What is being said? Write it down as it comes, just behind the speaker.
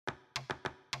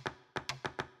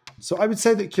So I would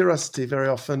say that curiosity very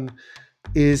often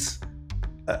is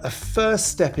a first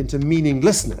step into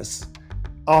meaninglessness,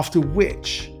 after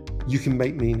which you can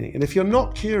make meaning. And if you're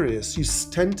not curious, you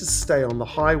tend to stay on the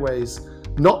highways,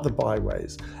 not the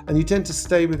byways, and you tend to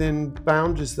stay within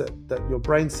boundaries that your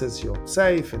brain says you're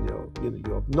safe and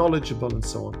you're knowledgeable and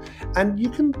so on. And you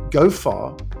can go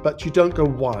far, but you don't go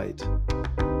wide.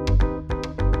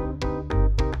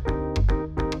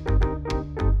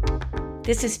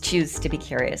 This is Choose to be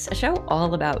Curious, a show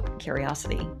all about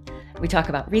curiosity. We talk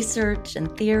about research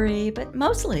and theory, but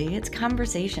mostly it's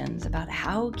conversations about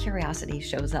how curiosity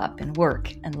shows up in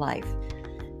work and life.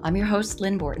 I'm your host,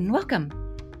 Lynn Borton. Welcome.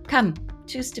 Come,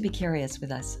 choose to be curious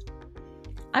with us.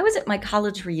 I was at my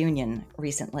college reunion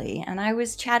recently, and I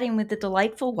was chatting with the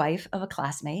delightful wife of a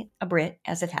classmate, a Brit,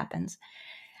 as it happens.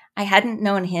 I hadn't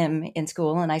known him in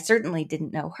school, and I certainly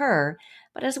didn't know her,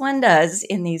 but as one does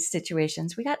in these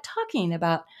situations, we got talking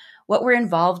about what we're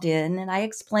involved in, and I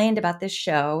explained about this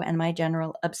show and my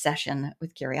general obsession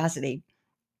with curiosity.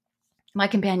 My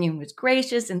companion was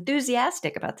gracious,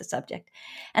 enthusiastic about the subject,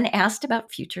 and asked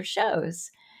about future shows.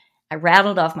 I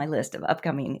rattled off my list of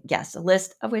upcoming guests, a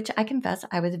list of which I confess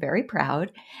I was very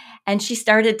proud, and she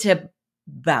started to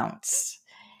bounce.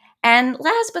 And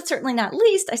last but certainly not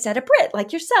least, I said a Brit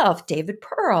like yourself, David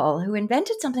Pearl, who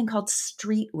invented something called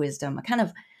street wisdom, a kind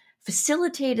of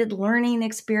facilitated learning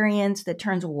experience that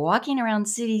turns walking around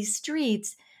city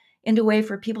streets into a way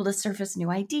for people to surface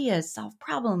new ideas, solve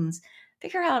problems,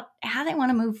 figure out how they want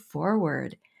to move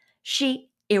forward. She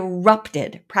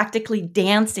erupted, practically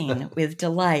dancing with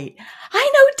delight.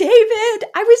 I know, David.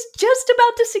 I was just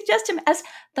about to suggest him as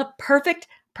the perfect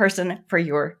person for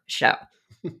your show.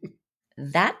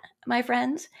 That, my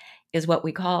friends, is what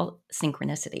we call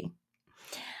synchronicity.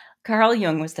 Carl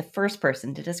Jung was the first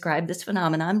person to describe this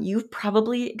phenomenon. You've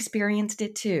probably experienced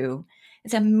it too.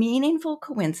 It's a meaningful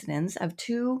coincidence of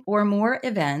two or more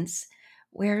events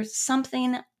where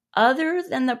something other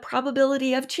than the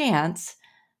probability of chance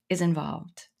is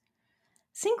involved.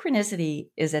 Synchronicity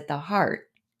is at the heart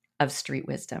of street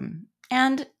wisdom,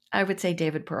 and I would say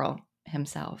David Pearl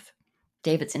himself.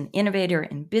 David's an innovator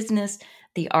in business,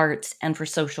 the arts, and for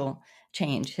social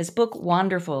change. His book,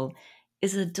 Wanderful,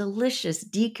 is a delicious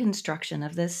deconstruction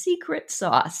of the secret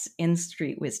sauce in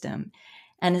street wisdom.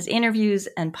 And his interviews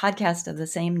and podcast of the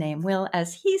same name will,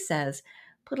 as he says,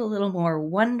 put a little more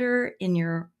wonder in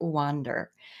your wander.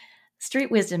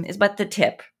 Street wisdom is but the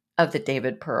tip of the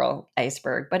David Pearl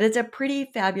iceberg, but it's a pretty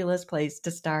fabulous place to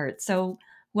start. So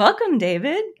welcome,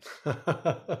 David.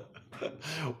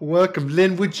 Welcome,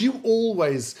 Lynn. Would you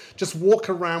always just walk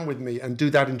around with me and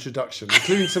do that introduction,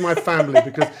 including to my family,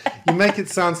 because you make it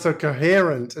sound so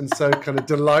coherent and so kind of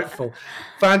delightful.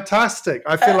 Fantastic.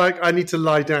 I feel like I need to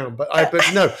lie down, but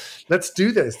no, let's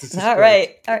do this. This is All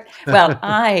great. right. Well,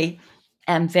 I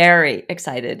am very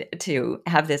excited to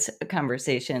have this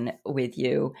conversation with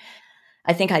you.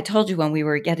 I think I told you when we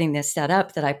were getting this set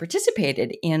up that I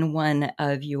participated in one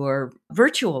of your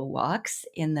virtual walks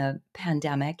in the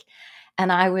pandemic.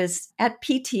 And I was at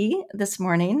PT this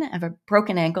morning. I have a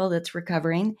broken ankle that's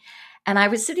recovering. And I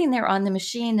was sitting there on the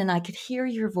machine and I could hear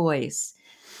your voice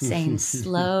saying,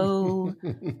 slow,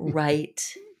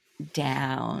 right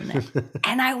down.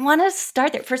 And I want to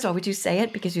start there. First of all, would you say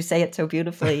it? Because you say it so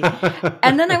beautifully.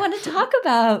 And then I want to talk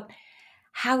about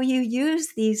how you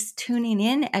use these tuning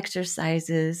in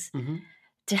exercises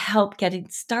to help getting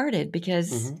started,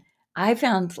 because I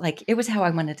found like it was how I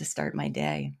wanted to start my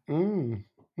day.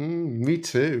 Me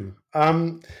too.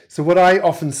 So what I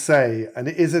often say, and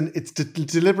it's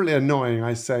deliberately annoying,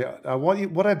 I say,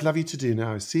 what I'd love you to do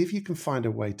now is see if you can find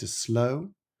a way to slow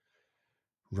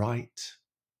right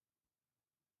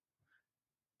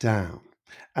down.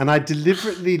 And I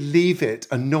deliberately leave it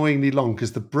annoyingly long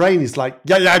because the brain is like,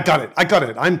 yeah, I got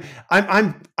it.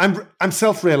 I'm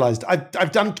self-realized.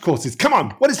 I've done courses. Come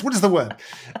on, what is the word?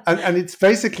 And it's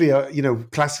basically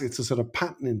classic. It's a sort of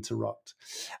pattern interrupt,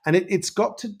 and it's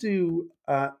got to do.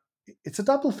 It's a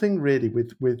double thing really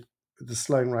with the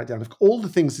slowing right down. All the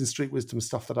things in street wisdom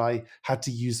stuff that I had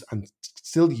to use and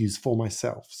still use for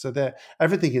myself. So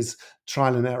everything is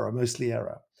trial and error, mostly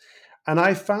error. And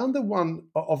I found the one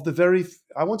of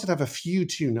I wanted to have a few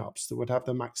tune-ups that would have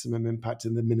the maximum impact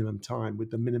in the minimum time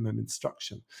with the minimum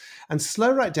instruction. And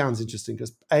slow right down is interesting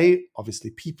because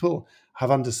obviously people have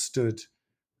understood,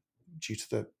 due to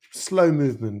the slow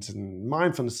movement and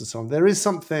mindfulness and so on, there is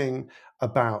something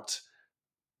about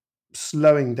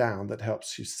slowing down that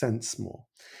helps you sense more.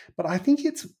 But I think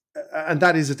and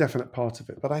that is a definite part of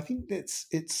it, but I think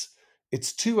it's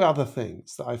two other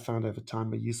things that I found over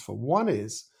time are useful. One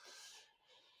is,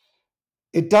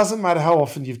 it doesn't matter how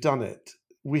often you've done it.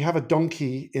 we have a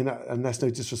donkey and there's no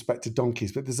disrespect to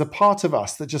donkeys, but there's a part of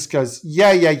us that just goes,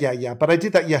 yeah. But I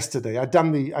did that yesterday. I've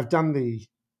done the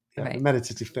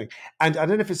meditative thing. And I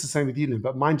don't know if it's the same with you, Lynn,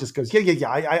 but mine just goes, yeah.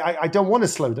 I don't want to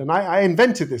slow down. I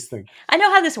invented this thing. I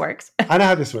know how this works. I know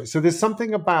how this works. So there's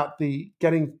something about the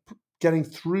getting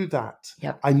through that.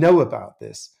 Yep. I know about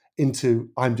this into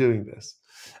I'm doing this.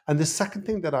 And the second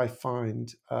thing that I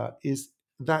find is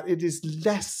that it is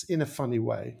less in a funny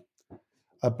way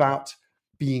about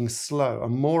being slow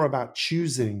and more about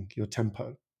choosing your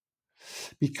tempo.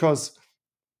 Because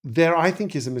there, I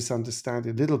think, is a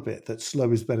misunderstanding a little bit that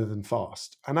slow is better than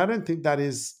fast. And I don't think that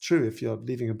is true. If you're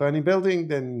leaving a burning building,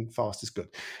 then fast is good.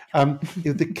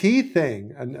 The key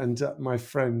thing, and my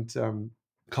friend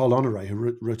Carl Honore,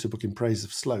 who wrote a book in praise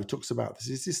of slow, talks about this,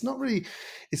 is it's not really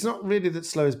that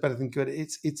slow is better than good.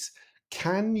 It's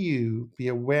can you be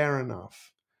aware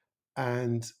enough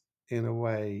and in a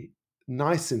way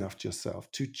nice enough to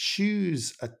yourself to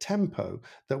choose a tempo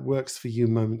that works for you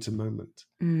moment to moment,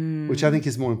 which I think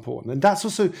is more important. And it's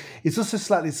also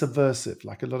slightly subversive,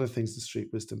 like a lot of things in street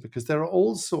wisdom, because there are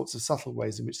all sorts of subtle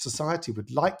ways in which society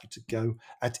would like you to go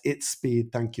at its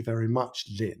speed. Thank you very much,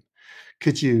 Lynn.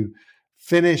 Could you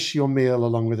finish your meal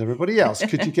along with everybody else?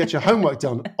 Could you get your homework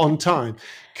done on time?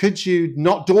 Could you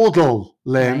not dawdle,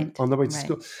 Lynn, on the way to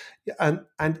school?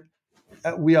 And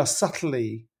we are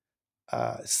subtly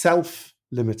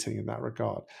self-limiting in that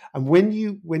regard. And when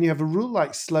you have a rule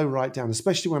like slow right down,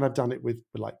 especially when I've done it with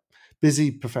like busy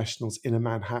professionals in a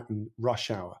Manhattan rush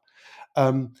hour,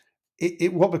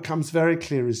 what becomes very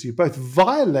clear is you both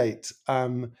violate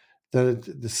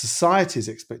the society's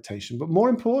expectation, but more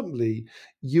importantly,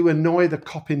 you annoy the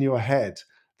cop in your head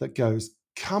that goes,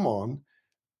 come on,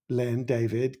 Len,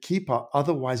 David, keep up,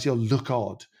 otherwise you'll look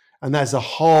odd. And there's a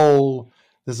whole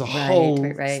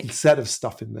set of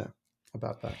stuff in there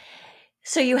about that.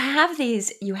 So you have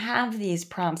these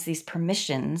prompts, these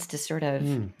permissions to sort of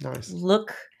nice.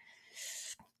 look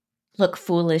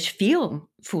foolish, feel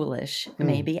foolish,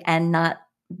 maybe, and not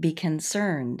be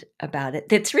concerned about it.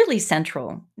 That's really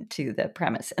central to the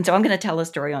premise. And so I'm going to tell a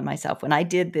story on myself. When I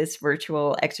did this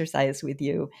virtual exercise with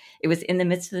you, it was in the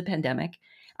midst of the pandemic.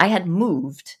 I had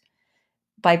moved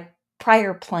by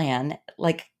prior plan,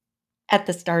 like at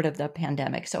the start of the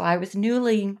pandemic. So I was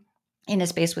newly in a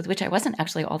space with which I wasn't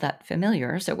actually all that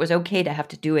familiar. So it was okay to have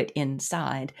to do it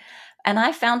inside. And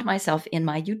I found myself in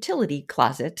my utility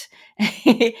closet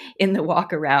in the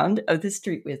walk around of the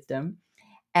Street Wisdom.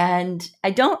 And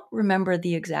I don't remember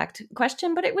the exact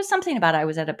question, but it was something about I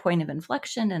was at a point of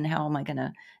inflection and how am I going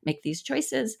to make these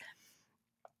choices?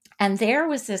 And there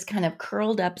was this kind of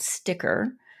curled up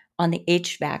sticker on the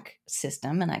HVAC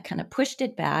system. And I kind of pushed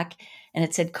it back and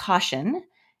it said, caution,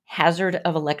 hazard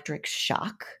of electric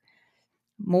shock.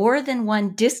 More than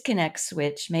one disconnect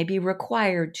switch may be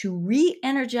required to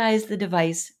re-energize the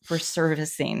device for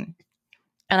servicing.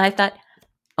 And I thought,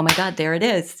 oh my God, there it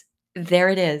is. There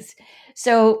it is.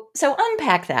 So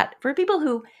unpack that for people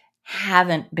who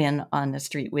haven't been on the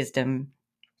Street Wisdom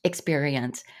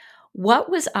experience.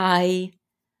 What was I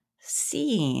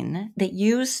seeing that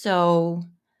you so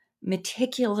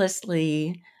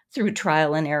meticulously, through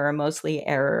trial and error, mostly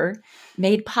error,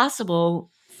 made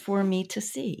possible for me to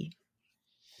see?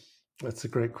 That's a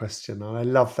great question. And I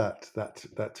love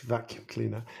that vacuum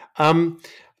cleaner.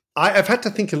 I've had to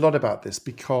think a lot about this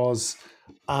because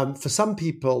for some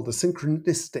people, the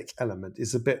synchronistic element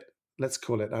is a bit, let's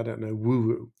call it, I don't know,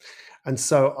 woo-woo. And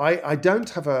so I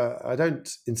don't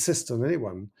insist on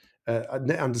anyone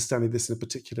understanding this in a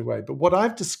particular way. But what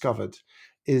I've discovered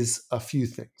is a few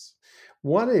things.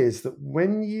 One is that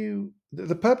when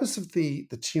the purpose of the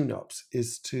tune-ups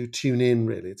is to tune in,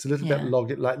 really. It's a little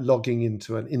bit like logging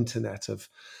into an internet of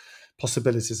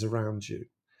possibilities around you.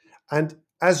 And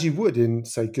as you would in,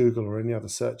 say, Google or any other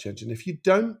search engine, if you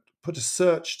don't put a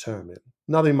search term in,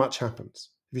 nothing much happens.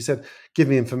 If you said, give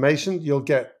me information, you'll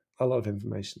get a lot of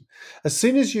information. As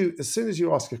soon as you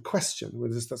ask a question,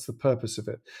 that's the purpose of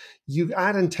it, you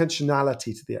add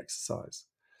intentionality to the exercise.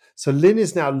 So Lynn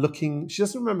is now looking, she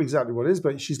doesn't remember exactly what it is,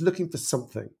 but she's looking for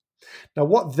something. Now,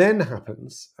 what then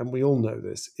happens, and we all know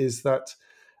this, is that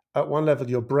at one level,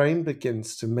 your brain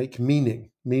begins to make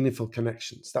meaningful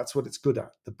connections. That's what it's good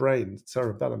at. The brain,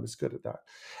 cerebellum, is good at that.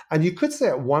 And you could say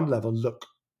at one level, look,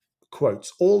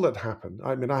 quotes, all that happened.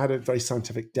 I mean, I had a very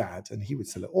scientific dad, and he would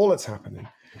say, look, all that's happening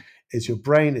is your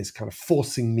brain is kind of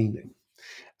forcing meaning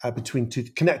between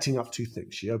connecting up two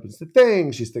things. She opens the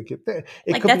thing, she's thinking, it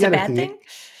like could that's be a anything. bad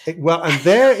thing? Well, and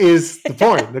there is the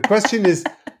point. The question is,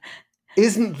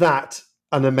 isn't that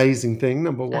an amazing thing,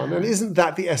 number one? And isn't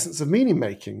that the essence of meaning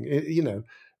making?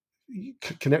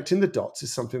 connecting the dots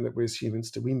is something that we as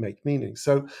humans do. We make meaning.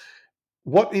 So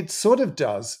what it sort of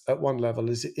does at one level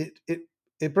is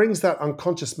it brings that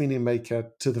unconscious meaning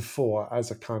maker to the fore as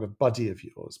a kind of buddy of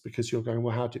yours, because you're going,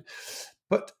 well, how do?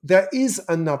 But there is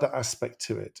another aspect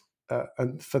to it.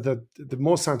 And for the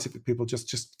more scientific people,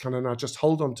 just kind of now just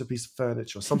hold on to a piece of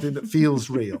furniture or something that feels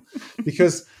real.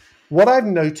 Because what I've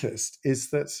noticed is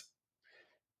that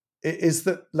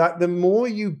like the more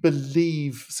you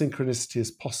believe synchronicity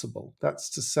is possible, that's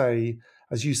to say,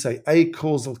 as you say,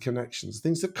 causal connections,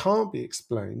 things that can't be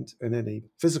explained in any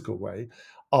physical way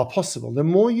are possible. The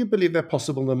more you believe they're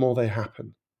possible, the more they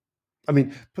happen. I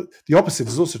mean, the opposite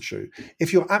is also true.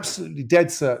 If you're absolutely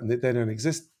dead certain that they don't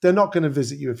exist, they're not going to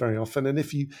visit you very often. And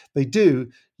if they do,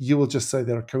 you will just say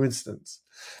they're a coincidence.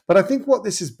 But I think what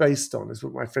this is based on is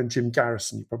what my friend Jim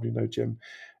Garrison, you probably know Jim,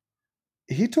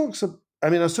 he talks about, I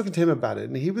was talking to him about it,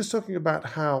 and he was talking about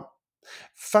how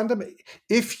fundamentally,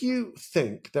 if you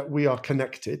think that we are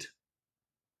connected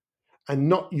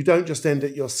and you don't just end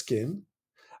at your skin,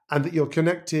 and that you're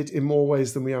connected in more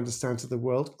ways than we understand to the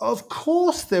world, of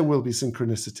course there will be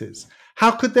synchronicities.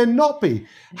 How could there not be?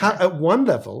 Yeah. At one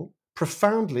level,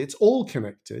 profoundly, it's all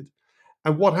connected.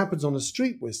 And what happens on a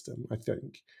street wisdom, I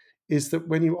think, is that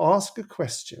when you ask a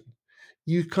question,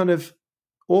 you kind of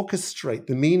orchestrate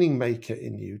the meaning maker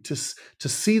in you to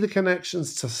see the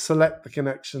connections, to select the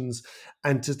connections,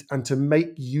 and to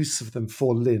make use of them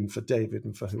for Lynn, for David,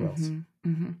 and for who else.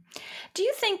 Mm-hmm. Do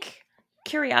you think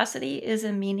curiosity is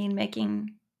a meaning-making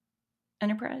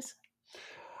enterprise?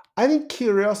 I think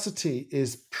curiosity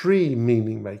is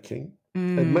pre-meaning making,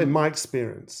 in my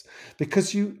experience,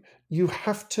 because you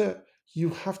have to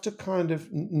kind of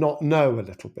not know a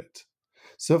little bit.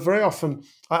 So very often,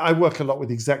 I work a lot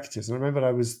with executives, and I remember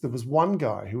there was one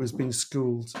guy who was being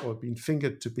schooled or being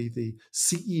fingered to be the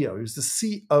CEO. He was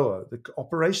the COO, the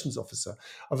operations officer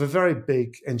of a very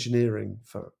big engineering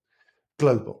firm,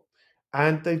 global,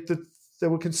 and they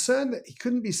were concerned that he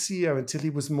couldn't be CEO until he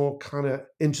was more kind of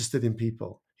interested in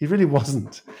people. He really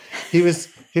wasn't. He was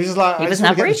just like, he was an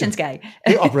operations guy.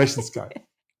 Operations guy.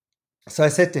 So I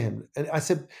said to him, and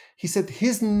he said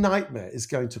his nightmare is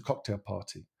going to a cocktail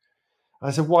party.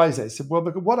 I said, why is that? He said, well,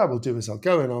 because what I will do is I'll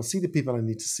go and I'll see the people I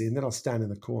need to see, and then I'll stand in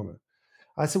the corner.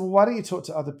 I said, well, why don't you talk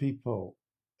to other people?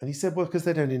 And he said, well, because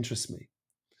they don't interest me.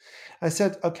 I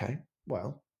said, okay,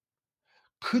 well,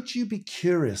 could you be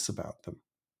curious about them?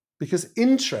 Because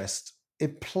interest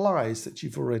implies that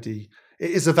it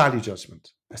is a value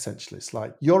judgment, essentially. It's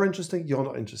like, you're interesting, you're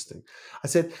not interesting. I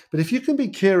said, but if you can be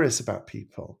curious about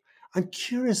people, I'm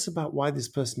curious about why this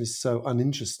person is so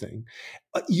uninteresting,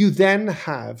 you then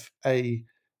have a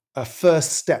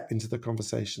first step into the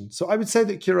conversation. So I would say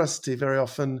that curiosity very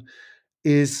often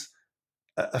is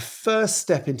a first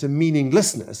step into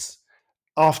meaninglessness,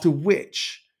 after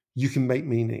which you can make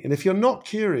meaning. And if you're not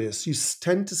curious, you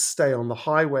tend to stay on the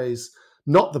highways,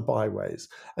 not the byways,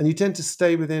 and you tend to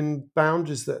stay within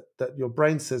boundaries that your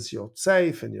brain says you're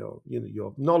safe and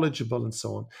you're knowledgeable and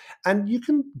so on. And you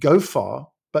can go far,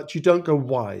 but you don't go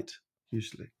wide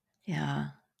usually. Yeah.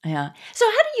 So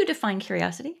how do you define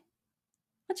curiosity?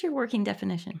 What's your working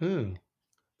definition?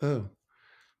 Oh,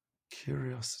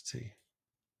 curiosity.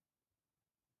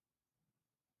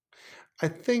 I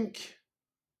think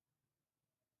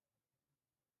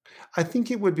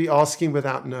it would be asking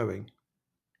without knowing.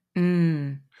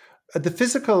 The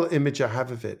physical image I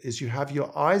have of it is you have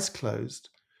your eyes closed,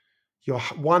 your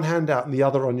one hand out and the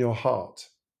other on your heart,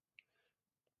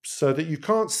 so that you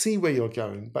can't see where you're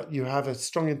going, but you have a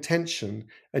strong intention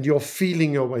and you're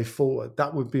feeling your way forward.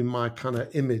 That would be my kind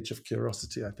of image of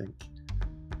curiosity, I think.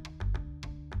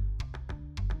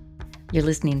 You're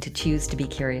listening to Choose to Be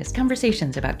Curious,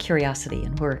 conversations about curiosity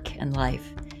in work and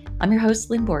life. I'm your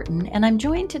host, Lynn Borton, and I'm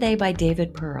joined today by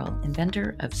David Pearl,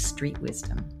 inventor of Street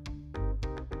Wisdom.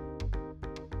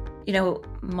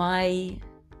 My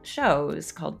show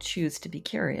is called Choose to Be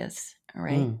Curious,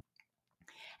 right?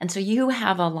 And so you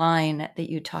have a line that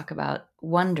you talk about,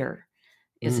 wonder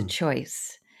is a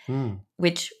choice,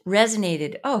 which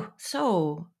resonated,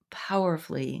 so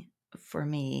powerfully for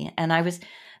me. And I was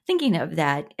thinking of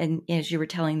that, and as you were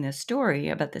telling this story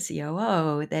about the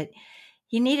COO, that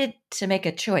he needed to make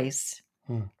a choice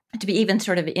to be even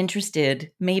sort of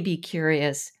interested, maybe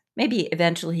curious, maybe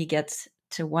eventually he gets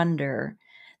to wonder.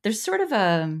 There's sort of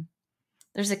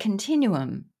there's a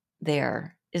continuum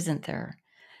there, isn't there?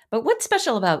 But what's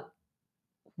special about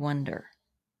wonder?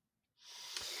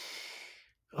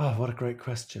 Oh, what a great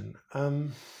question.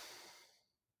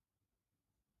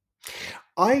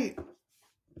 I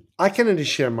can only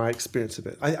share my experience of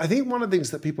it. I think one of the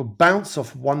things that people bounce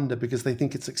off wonder because they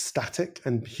think it's ecstatic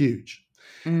and huge.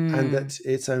 and Mm. that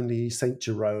it's only Saint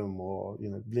Jerome or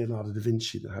Leonardo da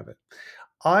Vinci that have it.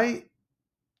 I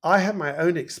had my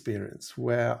own experience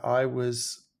where I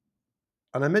was,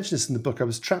 and I mentioned this in the book, I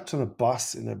was trapped on a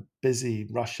bus in a busy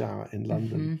rush hour in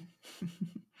London,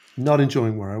 not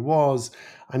enjoying where I was.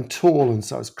 I'm tall, and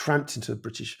so I was cramped into a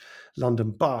British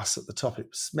London bus. At the top, it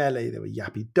was smelly. There were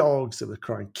yappy dogs. There were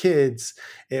crying kids.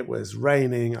 It was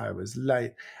raining. I was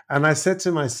late. And I said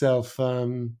to myself, I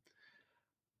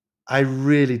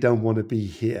really don't want to be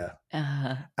here.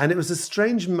 Uh-huh. And it was a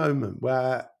strange moment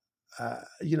where,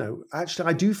 actually,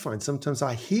 I do find sometimes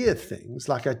I hear things,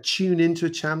 like I tune into a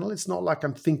channel. It's not like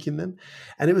I'm thinking them.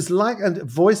 And it was like a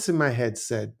voice in my head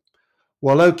said,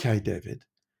 well, okay, David,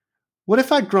 what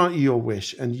if I grant you your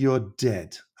wish and you're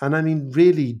dead? And I mean,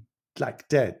 really, like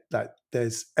dead. Like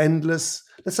there's endless,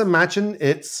 let's imagine,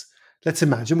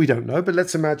 we don't know, but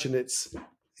let's imagine it's,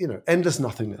 endless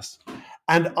nothingness.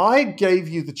 And I gave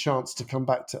you the chance to come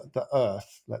back to the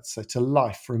earth, let's say, to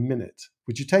life for a minute.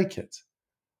 Would you take it?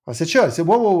 I said, sure. I said,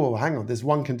 whoa, hang on. There's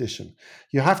one condition.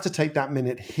 You have to take that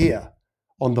minute here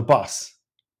on the bus.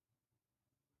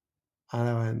 And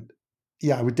I went,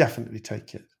 yeah, I would definitely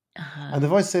take it. Uh-huh. And the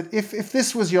voice said, if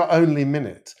this was your only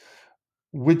minute,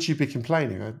 would you be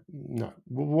complaining? No.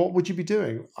 What would you be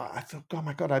doing? I thought, oh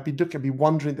my God, I'd be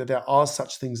wondering that there are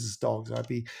such things as dogs. I'd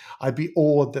be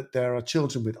awed that there are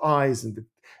children with eyes and with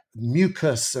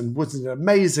mucus, and wasn't it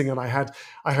amazing? And I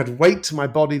had weight to my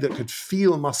body that could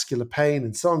feel muscular pain,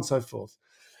 and so on and so forth.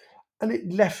 And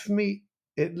it left me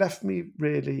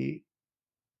really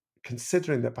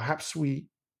considering that perhaps we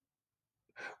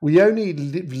only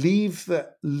leave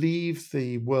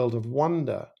the world of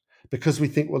wonder because we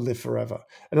think we'll live forever.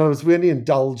 In other words, we only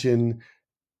indulge in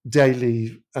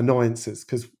daily annoyances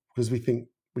because we think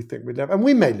we live, and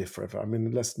we may live forever. I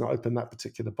mean, let's not open that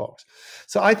particular box.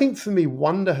 So I think for me,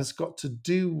 wonder has got to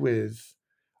do with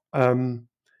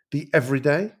the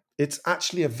everyday. It's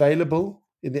actually available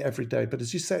in the everyday, but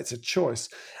as you say, it's a choice,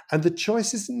 and the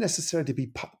choice isn't necessarily to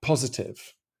be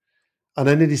positive. And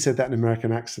I nearly said that in an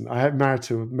American accent. I am married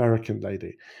to an American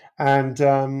lady, and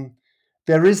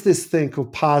there is this thing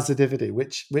called positivity,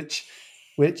 which is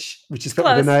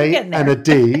spelled with an Close. A Getting and a there.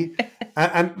 D.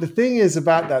 And the thing is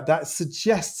about that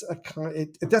suggests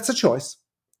that's a choice.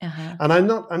 Uh-huh. And I'm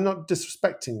not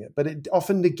disrespecting it, but it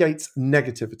often negates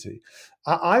negativity.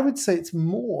 I would say it's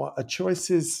more a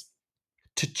choice is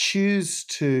to choose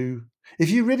to, if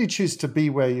you really choose to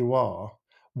be where you are,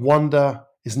 wonder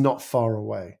is not far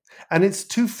away. And it's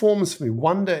two forms for me.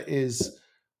 Wonder is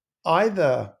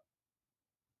either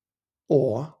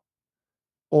awe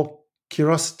or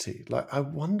curiosity. Like, I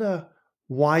wonder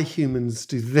why humans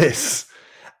do this.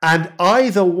 And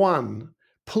either one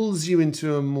pulls you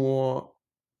into a more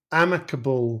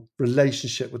amicable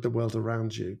relationship with the world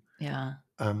around you. Yeah.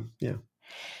 Yeah.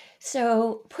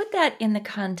 So put that in the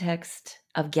context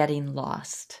of getting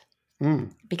lost.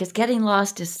 Mm. Because getting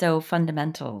lost is so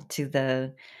fundamental to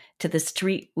the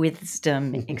street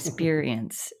wisdom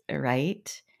experience,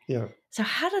 right? Yeah. So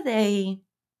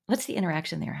what's the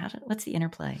interaction there? What's the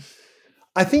interplay?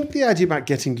 I think the idea about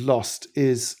getting lost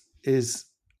is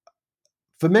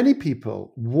for many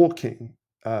people, walking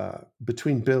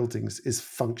between buildings is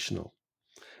functional.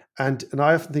 And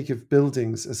I often think of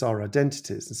buildings as our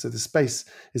identities. And so the space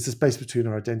is the space between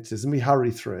our identities. And we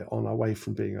hurry through it on our way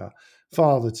from being a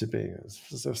father to being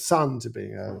a son to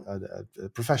being a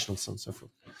professional son, and so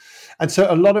forth. And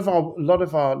so a lot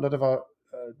of our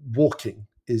walking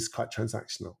is quite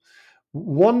transactional.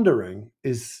 Wandering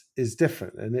is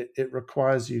different, and it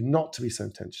requires you not to be so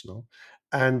intentional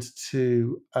and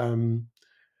to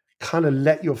kind of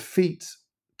let your feet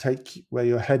take where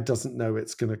your head doesn't know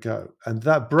it's going to go. And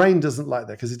that brain doesn't like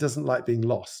that because it doesn't like being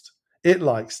lost. It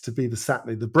likes to be the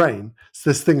satellite. The brain, so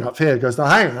this thing up here goes, no,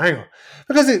 hang on.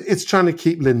 Because it's trying to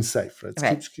keep Lynn safe. Right?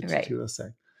 It keeps her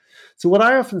safe. So what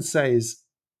I often say is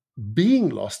being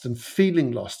lost and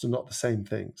feeling lost are not the same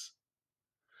things.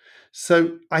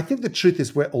 So I think the truth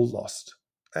is we're all lost.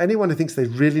 Anyone who thinks they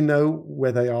really know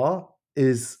where they are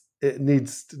needs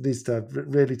to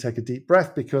really take a deep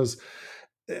breath, because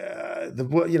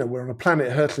we're on a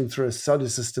planet hurtling through a solar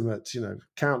system at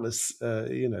countless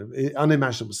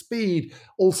unimaginable speed.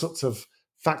 All sorts of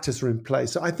factors are in play.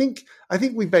 So I think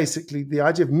we basically, the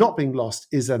idea of not being lost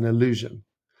is an illusion.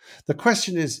 The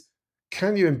question is,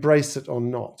 can you embrace it or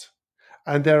not?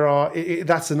 And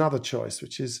that's another choice,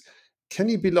 which is, can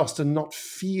you be lost and not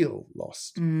feel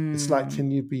lost? It's like,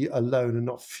 can you be alone and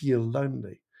not feel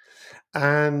lonely?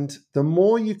 And the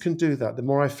more you can do that, the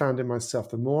more I found in myself,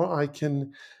 the more I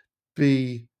can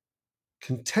be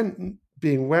content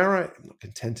being not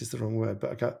content is the wrong word,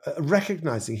 but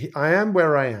recognizing I am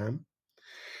where I am.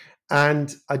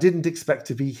 And I didn't expect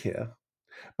to be here,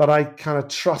 but I kind of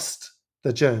trust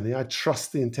the journey. I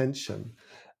trust the intention.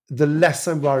 The less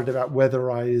I'm worried about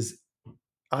whether I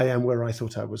am where I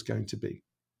thought I was going to be.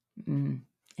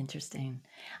 Interesting.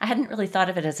 I hadn't really thought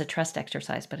of it as a trust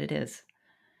exercise, but it is.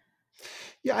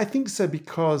 Yeah, I think so,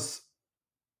 because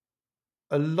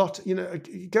a lot,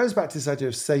 it goes back to this idea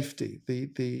of safety,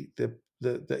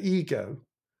 the ego,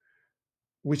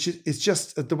 which is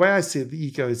just the way I see it. The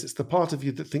ego it's the part of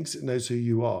you that thinks it knows who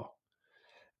you are,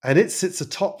 and it sits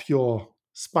atop your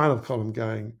spinal column,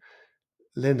 going,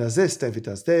 Lynn does this, David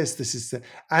does this. This is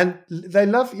and they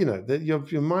love, that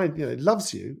your mind, it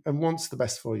loves you and wants the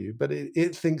best for you, but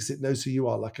it thinks it knows who you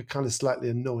are, like a kind of slightly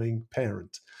annoying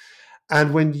parent.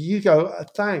 And when you go,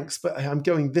 thanks, but I'm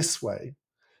going this way,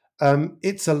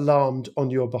 it's alarmed on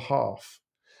your behalf.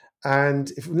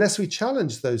 And unless we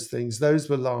challenge those things, those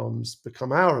alarms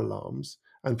become our alarms,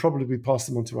 and probably we pass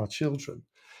them on to our children.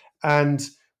 And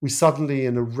we suddenly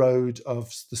in a road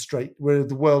of we're in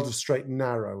the world of straight and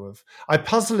narrow. I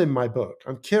puzzle in my book.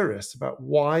 I'm curious about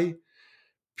why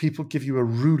people give you a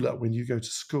ruler when you go to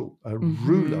school. A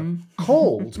ruler,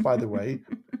 called, by the way,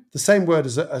 the same word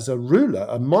as a ruler,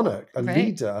 a monarch, a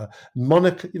leader, a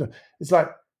monarch. It's like,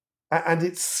 and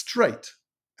it's straight.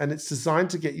 And it's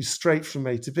designed to get you straight from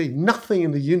A to B. Nothing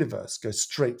in the universe goes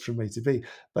straight from A to B.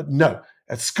 But no,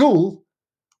 at school,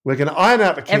 we're going to iron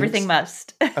out the kinks. Everything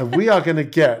must. And we are going to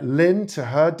get Lynn to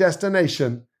her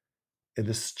destination in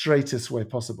the straightest way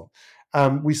possible.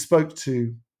 We spoke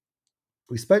to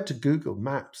Google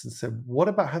Maps and said, what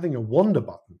about having a wander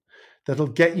button that'll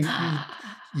get you,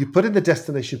 you put in the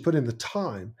destination, put in the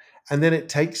time, and then it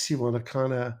takes you on a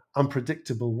kind of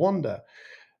unpredictable wander.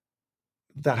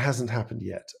 That hasn't happened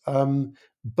yet.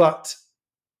 But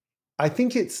I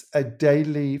think it's a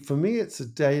daily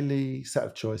set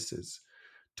of choices.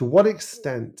 To what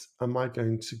extent am I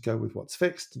going to go with what's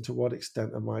fixed, and to what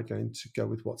extent am I going to go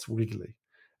with what's wiggly?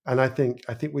 And I think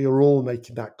we are all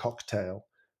making that cocktail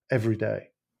every day.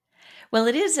 Well,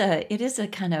 it is a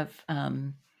kind of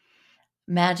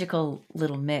magical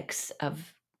little mix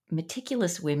of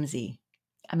meticulous whimsy.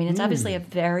 I mean, it's obviously a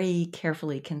very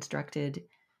carefully constructed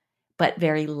but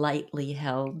very lightly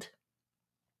held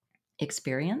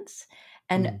experience.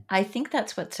 And I think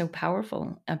that's what's so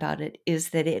powerful about it, is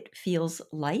that it feels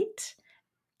light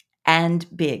and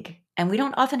big. And we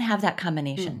don't often have that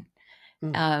combination.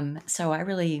 So I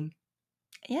really,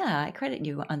 I credit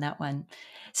you on that one.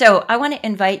 So I want to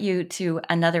invite you to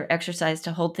another exercise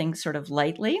to hold things sort of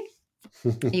lightly.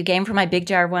 You game for my big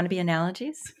jar wannabe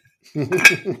analogies?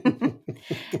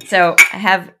 So I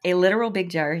have a literal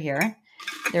big jar here.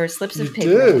 There are slips of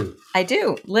paper. I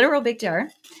do. Literal big jar.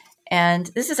 And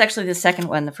this is actually the second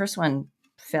one. The first one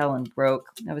fell and broke.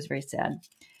 That was very sad.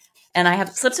 And I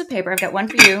have slips of paper. I've got one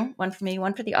for you, one for me,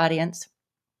 one for the audience.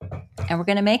 And we're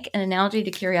going to make an analogy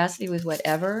to curiosity with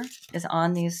whatever is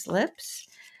on these slips.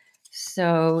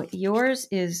 So yours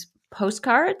is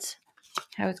postcards.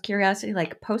 How is curiosity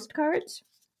like postcards?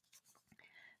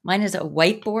 Mine is a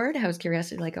whiteboard. How is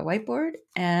curiosity like a whiteboard?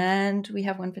 And we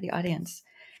have one for the audience.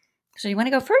 So you want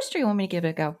to go first, or you want me to give it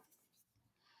a go?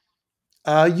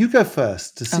 You go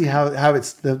first to see how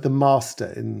it's the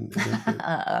master in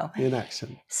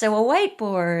action. So a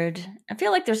whiteboard, I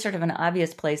feel like there's sort of an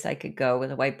obvious place I could go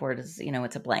with a whiteboard. Is,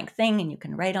 it's a blank thing and you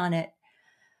can write on it.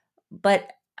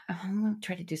 But I'm going to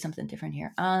try to do something different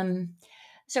here.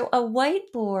 So a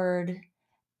whiteboard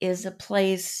is a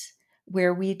place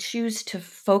where we choose to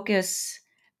focus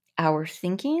our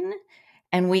thinking,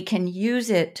 and we can use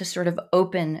it to sort of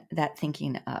open that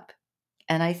thinking up.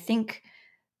 And I think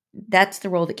that's the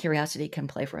role that curiosity can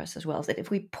play for us as well. Is that if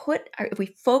we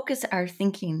focus our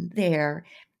thinking there,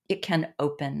 it can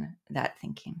open that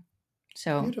thinking.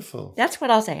 So beautiful. That's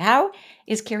what I'll say. How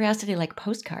is curiosity like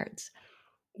postcards?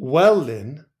 Well,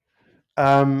 Lynn,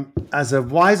 as a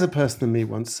wiser person than me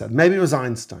once said, maybe it was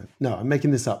Einstein. No, I'm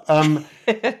making this up.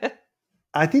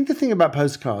 I think the thing about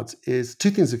postcards is two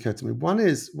things occur to me. One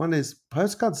is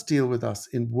postcards deal with us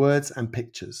in words and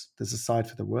pictures. There's a side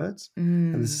for the words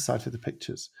and there's a side for the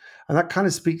pictures. And that kind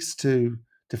of speaks to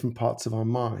different parts of our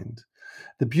mind.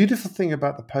 The beautiful thing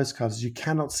about the postcards is you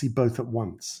cannot see both at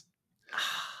once.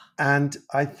 And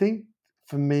I think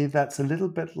for me, that's a little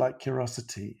bit like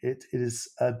curiosity. It is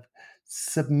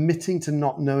submitting to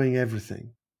not knowing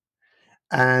everything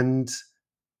and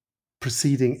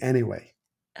proceeding anyway.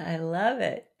 I love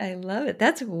it.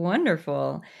 That's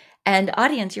wonderful. And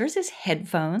audience, yours is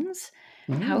headphones.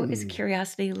 How is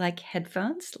curiosity like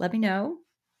headphones? Let me know.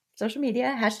 Social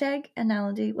media,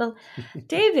 #analogy. Well,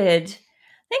 David,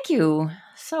 thank you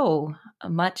so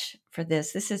much for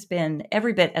this. This has been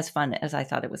every bit as fun as I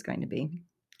thought it was going to be.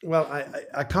 Well,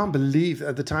 I can't believe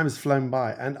that the time has flown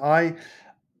by, and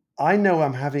I know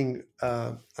I'm having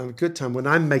a good time when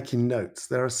I'm making notes.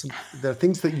 There are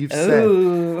things that you've said,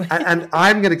 Oh, and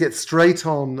I'm going to get straight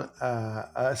on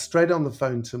the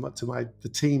phone to the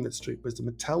team at Street Wisdom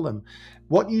and tell them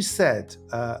what you said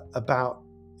about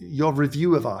your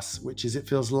review of us, which is it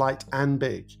feels light and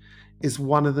big, is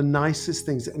one of the nicest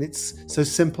things, and it's so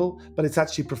simple, but it's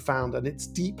actually profound, and it's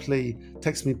deeply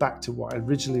takes me back to what I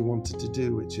originally wanted to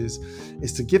do, which is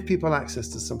to give people access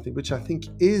to something which I think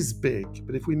is big,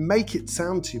 but if we make it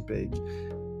sound too big,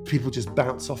 people just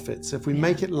bounce off it. So if we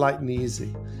make it light and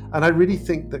easy, and I really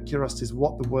think that curiosity is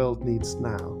what the world needs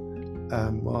now.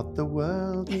 What the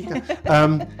world needs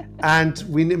now. And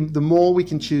the more we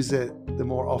can choose it, the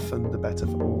more often, the better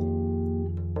for all.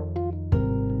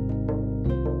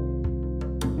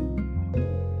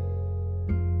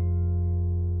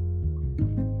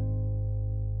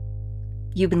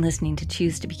 You've been listening to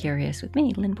Choose to be Curious with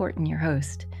me, Lynn Borton, your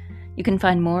host. You can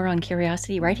find more on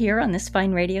curiosity right here on this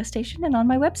fine radio station and on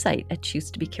my website at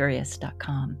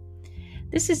choosetobecurious.com.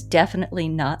 This is definitely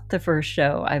not the first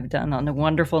show I've done on the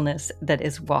wonderfulness that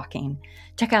is walking.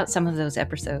 Check out some of those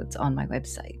episodes on my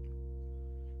website.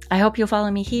 I hope you'll follow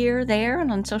me here, there,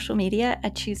 and on social media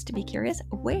at Choose to be Curious,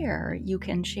 where you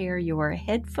can share your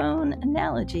headphone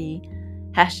analogy,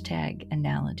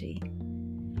 #analogy.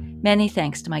 Many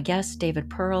thanks to my guest, David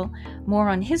Pearl. More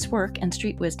on his work and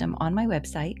street wisdom on my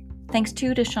website. Thanks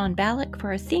too to Sean Ballack for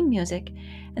our theme music.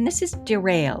 And this is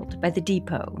Derailed by The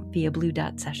Depot via Blue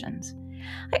Dot Sessions.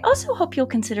 I also hope you'll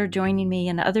consider joining me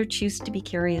and other Choose to be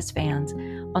Curious fans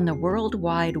on the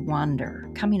Worldwide Wander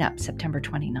coming up September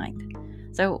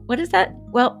 29th. So what is that?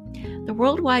 Well, the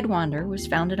Worldwide Wander was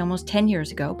founded almost 10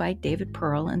 years ago by David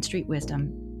Pearl and Street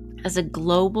Wisdom as a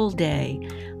global day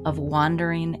of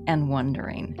wandering and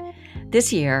wondering.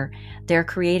 This year, they're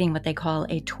creating what they call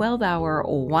a 12-hour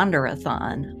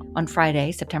Wanderathon on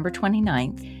Friday, September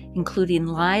 29th, including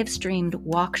live-streamed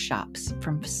walkshops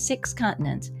from 6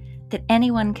 continents that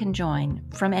anyone can join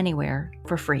from anywhere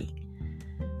for free.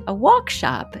 A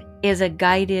walkshop is a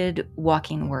guided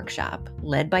walking workshop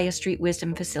led by a Street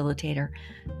Wisdom facilitator.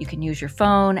 You can use your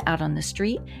phone out on the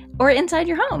street or inside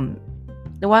your home.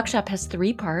 The walkshop has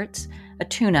 3 parts: a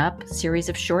tune-up, series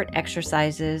of short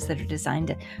exercises that are designed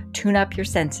to tune up your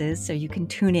senses so you can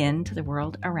tune in to the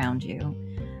world around you.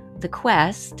 The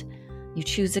quest, you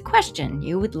choose a question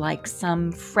you would like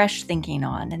some fresh thinking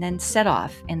on and then set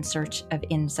off in search of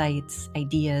insights,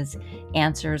 ideas,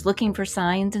 answers, looking for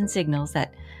signs and signals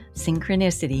that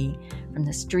synchronicity from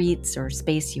the streets or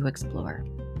space you explore.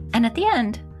 And at the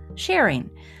end,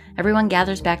 sharing. Everyone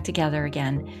gathers back together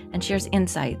again and shares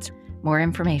insights. More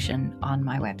information on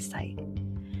my website.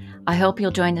 I hope you'll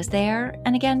join us there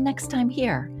and again next time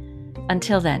here.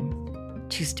 Until then,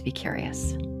 choose to be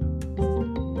curious.